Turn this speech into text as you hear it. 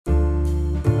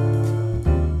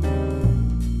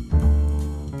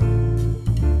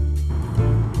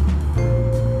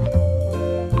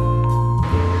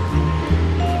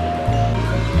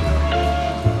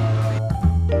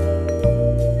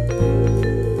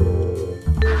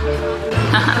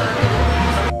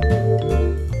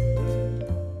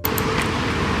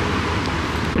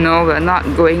No, we're not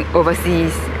going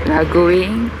overseas. We are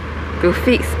going to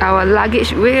fix our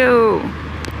luggage wheel.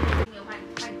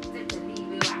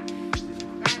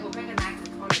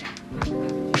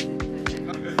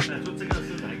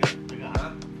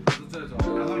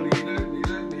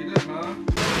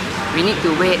 We need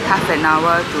to wait half an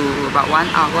hour to about 1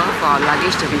 hour for our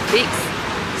luggage to be fixed.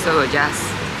 So we're just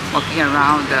walking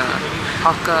around the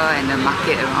hawker and the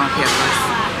market around here first.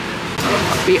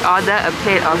 We ordered a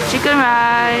plate of chicken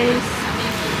rice.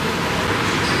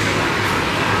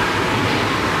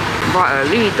 Bought a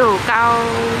绿豆糕.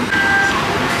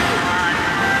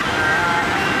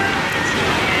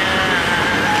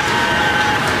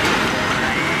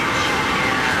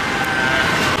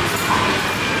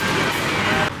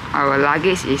 Our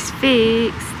luggage is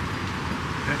fixed.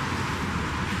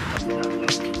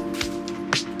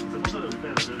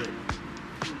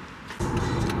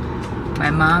 My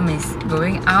mom is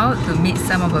going out to meet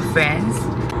some of her friends,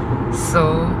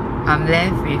 so I'm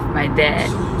left with my dad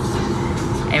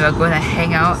and we're gonna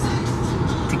hang out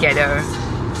together,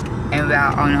 and we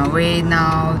are on our way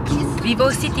now to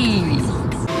Vivo City.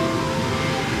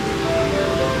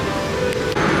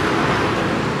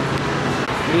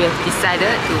 We have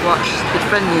decided to watch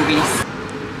different movies.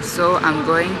 So I'm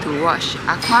going to watch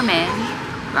Aquaman,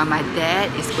 while my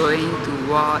dad is going to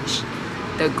watch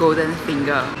the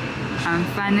Goldenfinger. I'm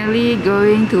finally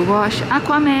going to watch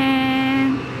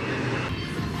Aquaman.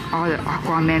 All the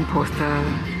Aquaman posters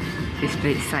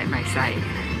displayed side by side.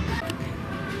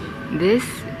 This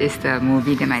is the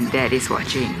movie that my dad is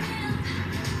watching.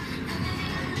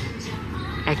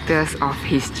 Actors of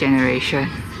his generation.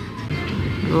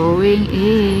 Going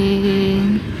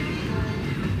in.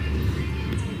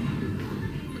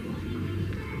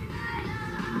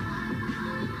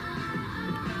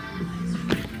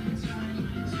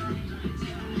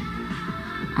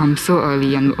 I'm so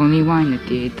early, I'm the only one in the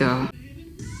theater.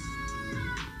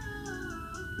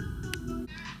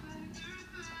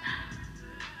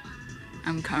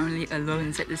 I'm currently alone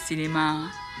inside the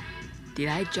cinema. Did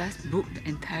I just book the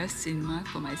entire cinema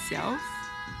for myself?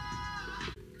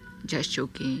 Just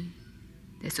joking.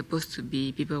 There's supposed to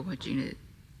be people watching the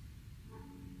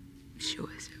show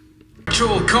as well.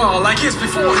 Actual car like this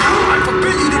before. I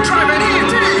forbid you to drive any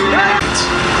into it.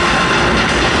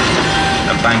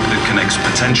 A bank that connects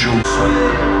potential.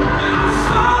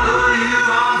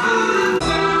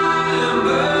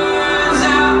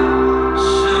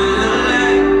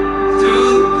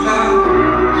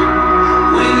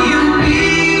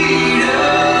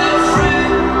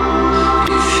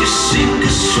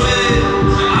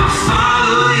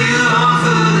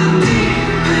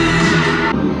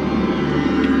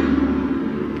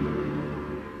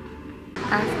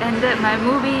 I've ended my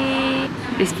movie.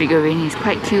 This figurine is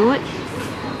quite cute.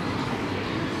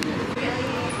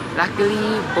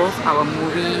 Luckily, both our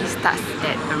movies starts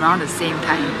at around the same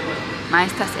time. Mine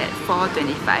starts at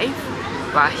 4:25,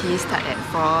 while his starts at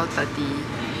 4:30,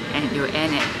 and it will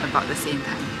end at about the same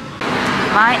time.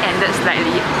 Mine ended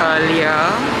slightly earlier,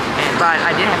 but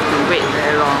I didn't have to wait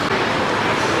very long.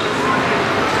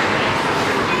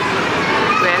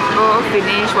 We have both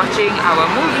finished watching our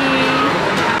movie,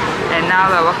 and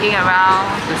now we're walking around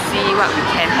to see what we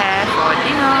can have for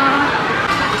dinner.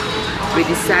 We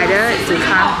decided to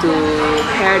come to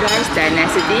Paradise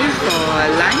Dynasty for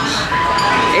lunch.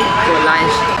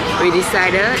 We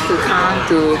decided to come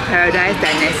to Paradise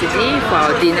Dynasty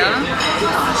for dinner,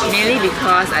 mainly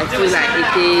because I feel like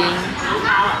eating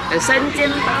the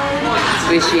Shenjianbao,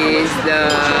 which is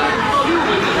the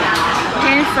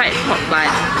pan-fried pork bun.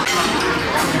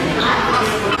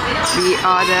 We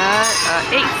ordered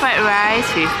egg fried rice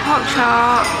with pork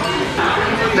chop.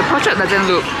 The pork chop doesn't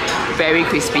look very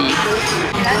crispy.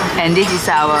 And this is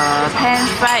our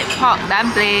pan-fried pork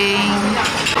dumpling.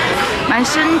 My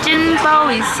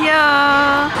Shenjianbao is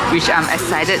here, which I'm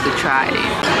excited to try.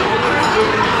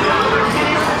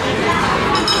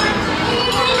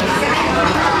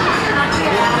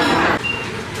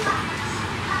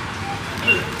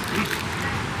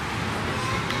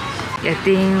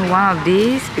 Getting one of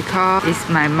these because it's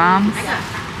my mom's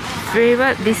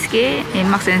favorite biscuit in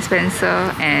Marks &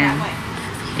 Spencer, and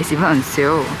it's even on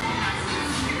sale.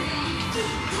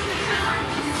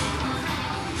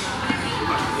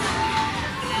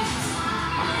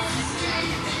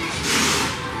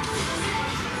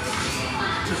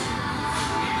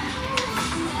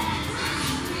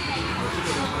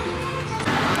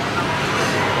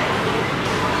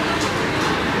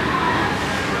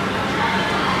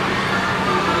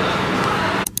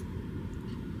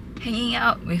 Hanging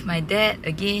out with my dad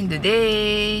again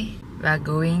today. We are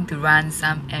going to run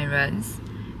some errands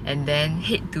and then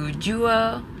head to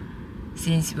Jewel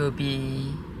since we'll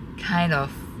be kind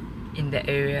of in the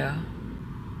area.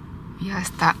 We are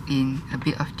stuck in a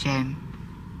bit of jam,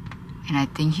 and I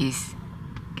think he's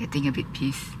getting a bit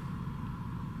pissed.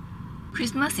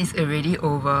 Christmas is already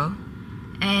over,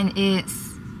 and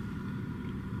it's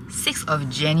 6th of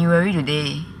January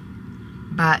today,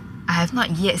 but I have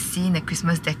not yet seen the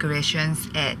Christmas decorations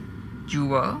at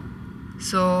Jewel,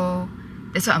 so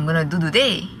that's what I'm gonna do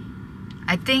today.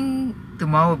 I think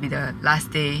tomorrow will be the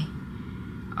last day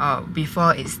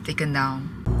before it's taken down.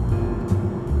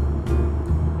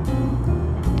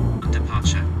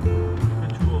 Departure.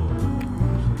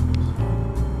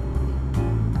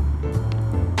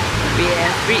 We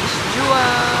have reached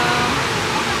Jewel.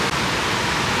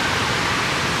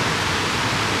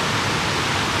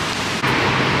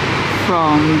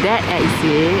 From that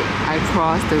exit, I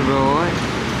crossed the road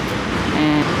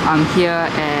and I'm here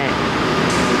at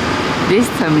this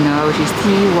terminal, which is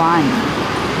T1.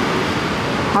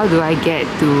 How do I get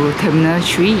to Terminal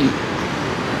 3?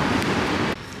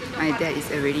 My dad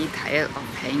is already tired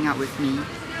of hanging out with me,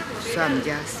 so I'm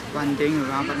just wandering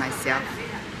around by myself,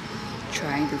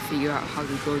 trying to figure out how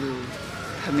to go to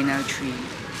Terminal 3.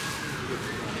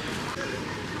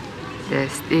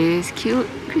 There's this cute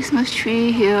Christmas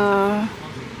tree here.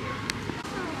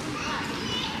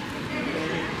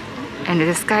 And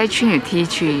there's a sky tree and a tea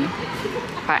tree.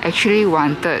 I actually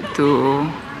wanted to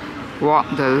walk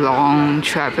the long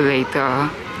travelator,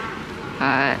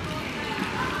 but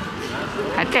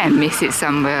I think I missed it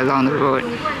somewhere along the road.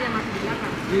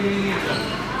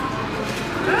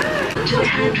 To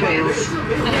handrails.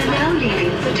 We're now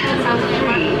leaving for Terminal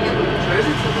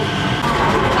 3.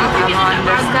 I'm on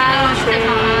the sky train.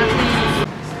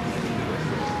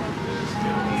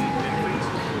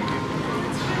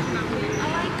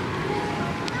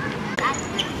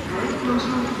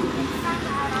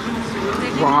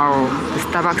 Wow, the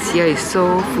Starbucks here is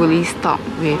so fully stocked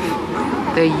with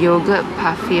the yogurt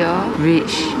parfait,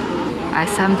 which I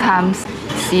sometimes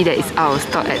see that it's out of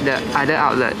stock at the other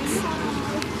outlets.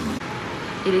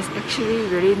 It is actually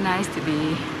really nice to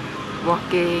be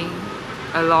walking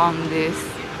along this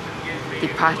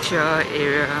departure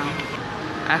area.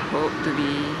 I hope to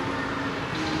be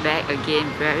back again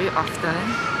very often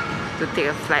to take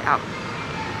a flight out.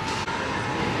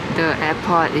 The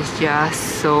airport is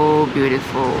just so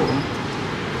beautiful.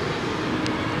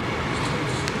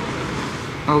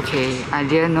 Okay, I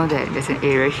didn't know that there's an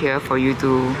area here for you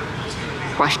to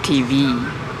watch TV.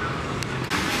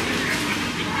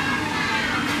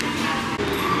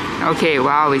 Okay,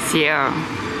 wow, it's here.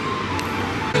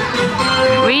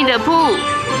 Winnie the Pooh,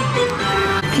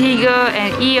 Tiger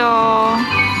and Eeyore.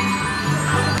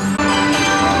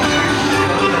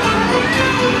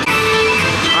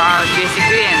 Wow,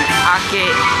 basically an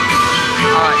arcade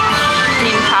or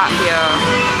theme park here.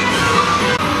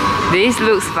 This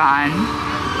looks fun.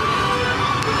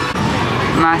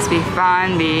 Must be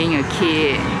fun being a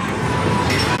kid.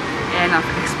 End of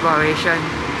exploration.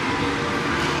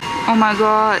 Oh my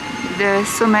god, there's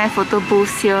so many photo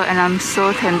booths here and I'm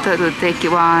so tempted to take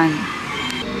one.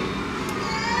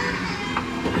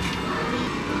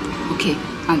 Okay,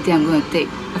 I think I'm gonna take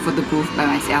a photo booth by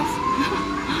myself.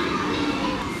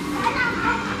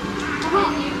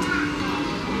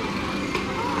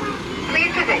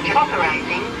 Please present your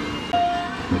authorizing.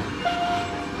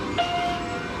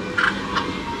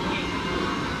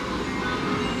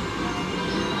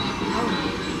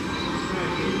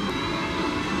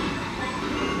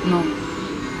 No.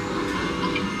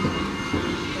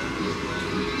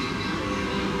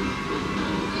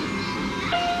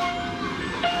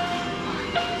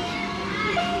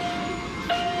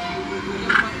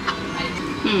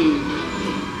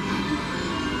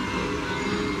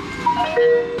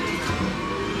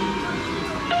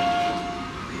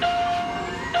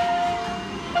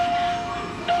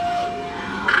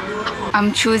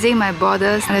 I'm choosing my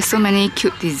borders and there's so many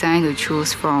cute designs to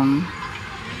choose from.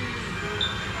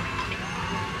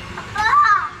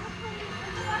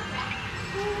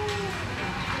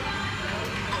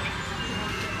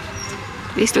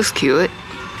 This looks cute.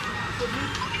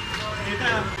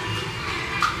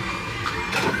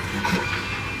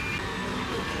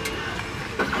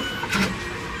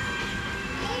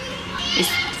 It's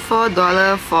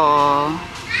 $4 for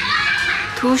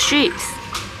 2 strips.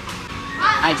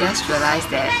 I just realized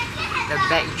that the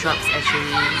backdrop's actually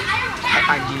quite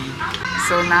ugly.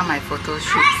 So now my photo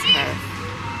shoots have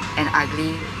an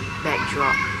ugly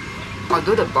backdrop.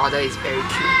 Although the border is very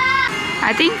cute.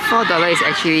 I think $4 is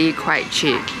actually quite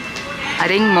cheap. I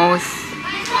think most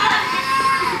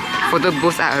photo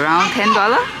booths are around $10.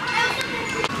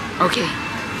 Okay,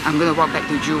 I'm gonna walk back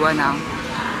to Jewel now.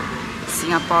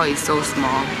 Singapore is so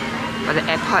small, but the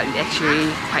airport is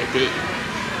actually quite big.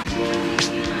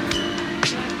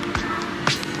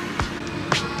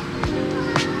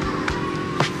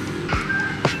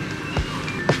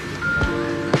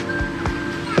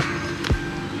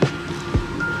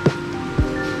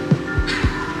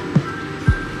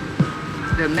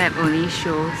 The map only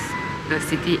shows the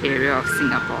city area of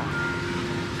Singapore.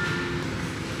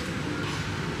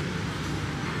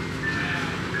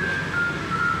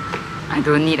 I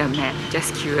don't need a map,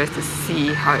 just curious to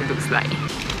see how it looks like.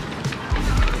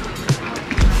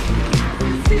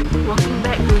 Walking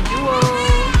back to Jewel.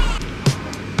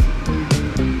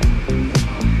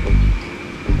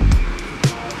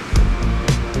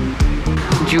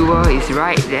 Jewel is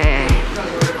right there.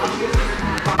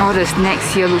 All the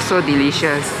snacks here look so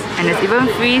delicious, and there's even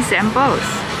free samples.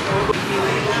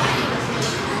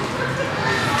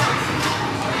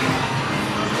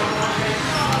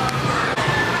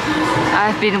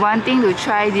 I've been wanting to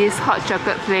try this hot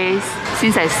chocolate place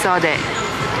since I saw that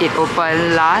it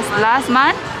opened last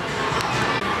month.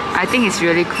 I think it's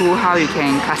really cool how you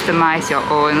can customize your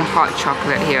own hot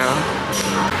chocolate here.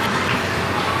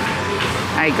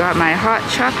 I got my hot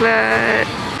chocolate.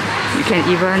 You can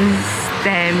even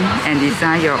stamp and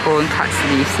design your own card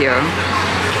sleeves here.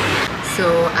 So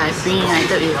I've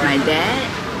reunited with my dad,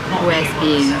 who has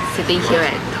been sitting here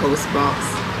at Toast Box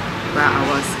while I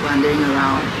was wandering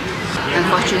around.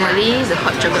 Unfortunately, the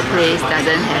hot chocolate place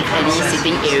doesn't have any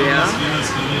sitting area,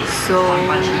 so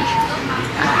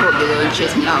I hope they don't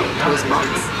chase me out of Toast Box.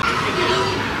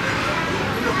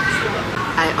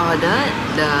 I ordered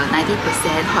the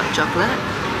 90% hot chocolate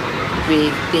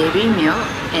with dairy milk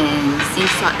and sea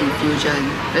salt infusion.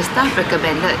 The staff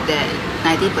recommended that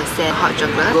 90% hot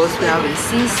chocolate goes well with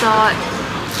sea salt,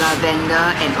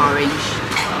 lavender and orange,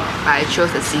 but I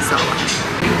chose the sea salt one.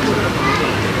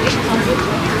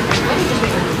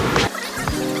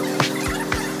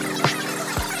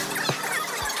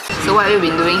 So what have you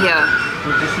been doing here?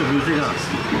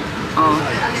 Oh,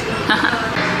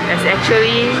 there's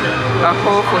actually a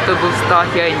whole photo booth store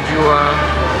here in Jewel.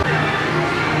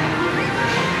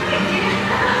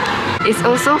 It's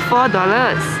also $4.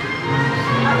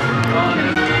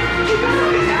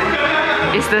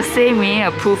 It's the same way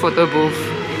a pool photo booth.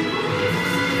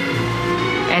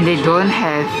 And they don't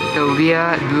have the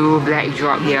weird blue black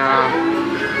drop here.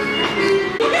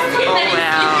 Oh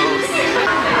well.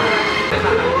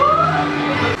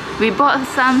 We bought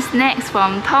some snacks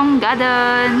from Tong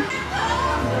Garden.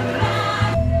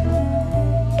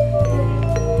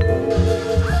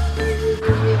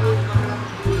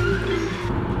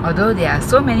 Although there are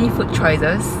so many food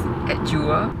choices at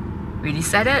Jewel, we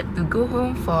decided to go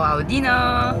home for our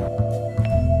dinner.